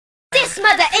This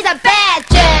mother is a bad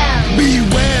jam.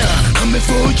 Beware, coming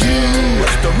for you.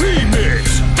 The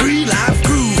remix. 3 Live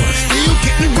Crew, still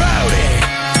getting rowdy.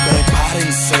 That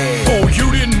Biden said. Oh, you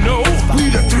didn't know?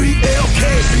 We the 3LK.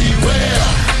 Beware.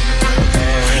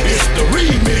 It's the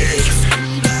remix.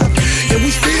 And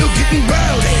we still getting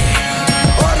rowdy.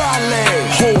 Orale.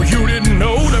 Oh, you didn't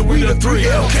know that we the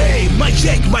 3LK. Mic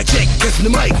check, guessing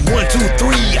the mic. 1, 2,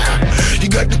 3. You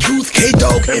got the truth,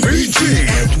 K-Dog and BG.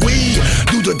 And we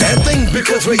do the damn thing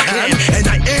because we can. And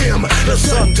I am the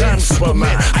Sundown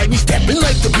Superman. I be stepping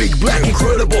like the big black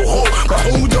incredible Hulk. But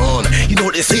hold on, you know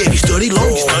what they say, if you study long,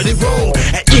 you study wrong.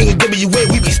 At NWA,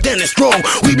 we be standing strong.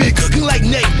 We be cooking like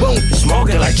neck bone,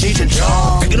 smoking like Cheech and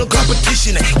Chong. Picking no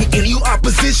competition, in your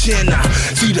opposition.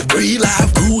 See the 3 Live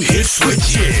Crew hit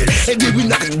switches. And then we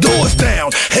knock the doors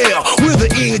down. Hell, we're the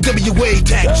NWA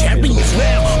tag champions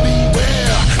now.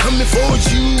 Beware, coming for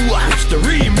you. It's the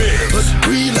remix. But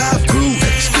 3 Live Crew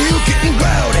still getting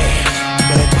rowdy.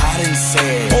 But Biden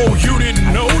said. Oh, you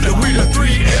didn't know that we the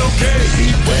 3LK.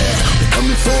 Beware, we're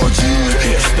coming for you.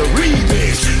 It's the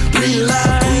remix. 3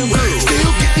 Live Crew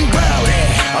still getting rowdy.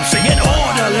 I'm singing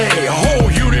orderly.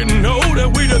 Oh, you didn't know that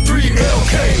we the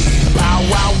 3LK. Bow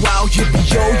wow wow, yippee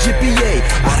yo, yippee yay.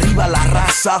 Arriba la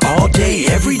raza, all day,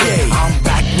 every day. I'm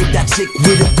back with that sick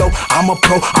with it though. I'm a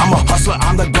pro, I'm a hustler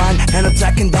on the grind and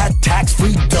attacking that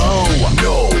tax-free dough.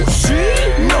 No, see,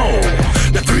 no.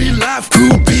 The 3 Live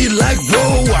Crew be like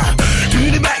whoa.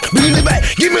 Bring it back,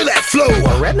 give me that flow.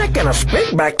 A redneck and a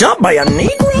spit backed up by a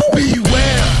Negro.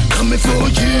 Beware, coming for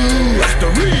you. That's the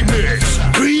remix.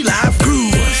 3 Live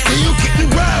Crew still getting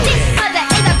rowdy. This mother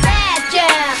is a bad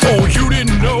jam. Oh, you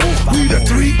didn't know? We the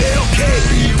 3LK.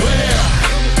 Beware,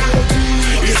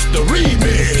 it's the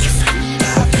remix.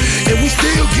 And we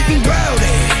still getting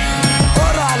rowdy.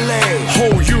 Orale.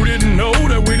 Oh, you didn't know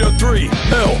that we the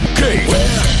 3LK.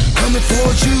 Well, coming for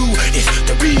you, it's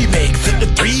the remix. And the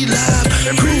 3 Live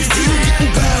Crew still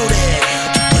getting rowdy.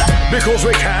 Because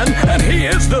we can, and he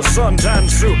is the Sundown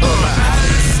Superman.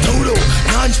 Total,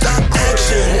 non-stop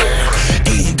action.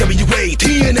 NWA,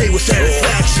 TNA with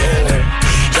satisfaction.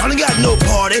 Y'all ain't got no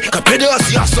party, compared to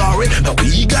us, y'all sorry. But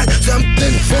we got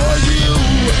something for you.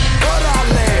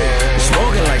 Orale.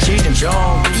 Smoking like Cheech and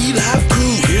Chong. 3 Live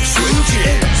Crew, hit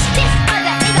switches.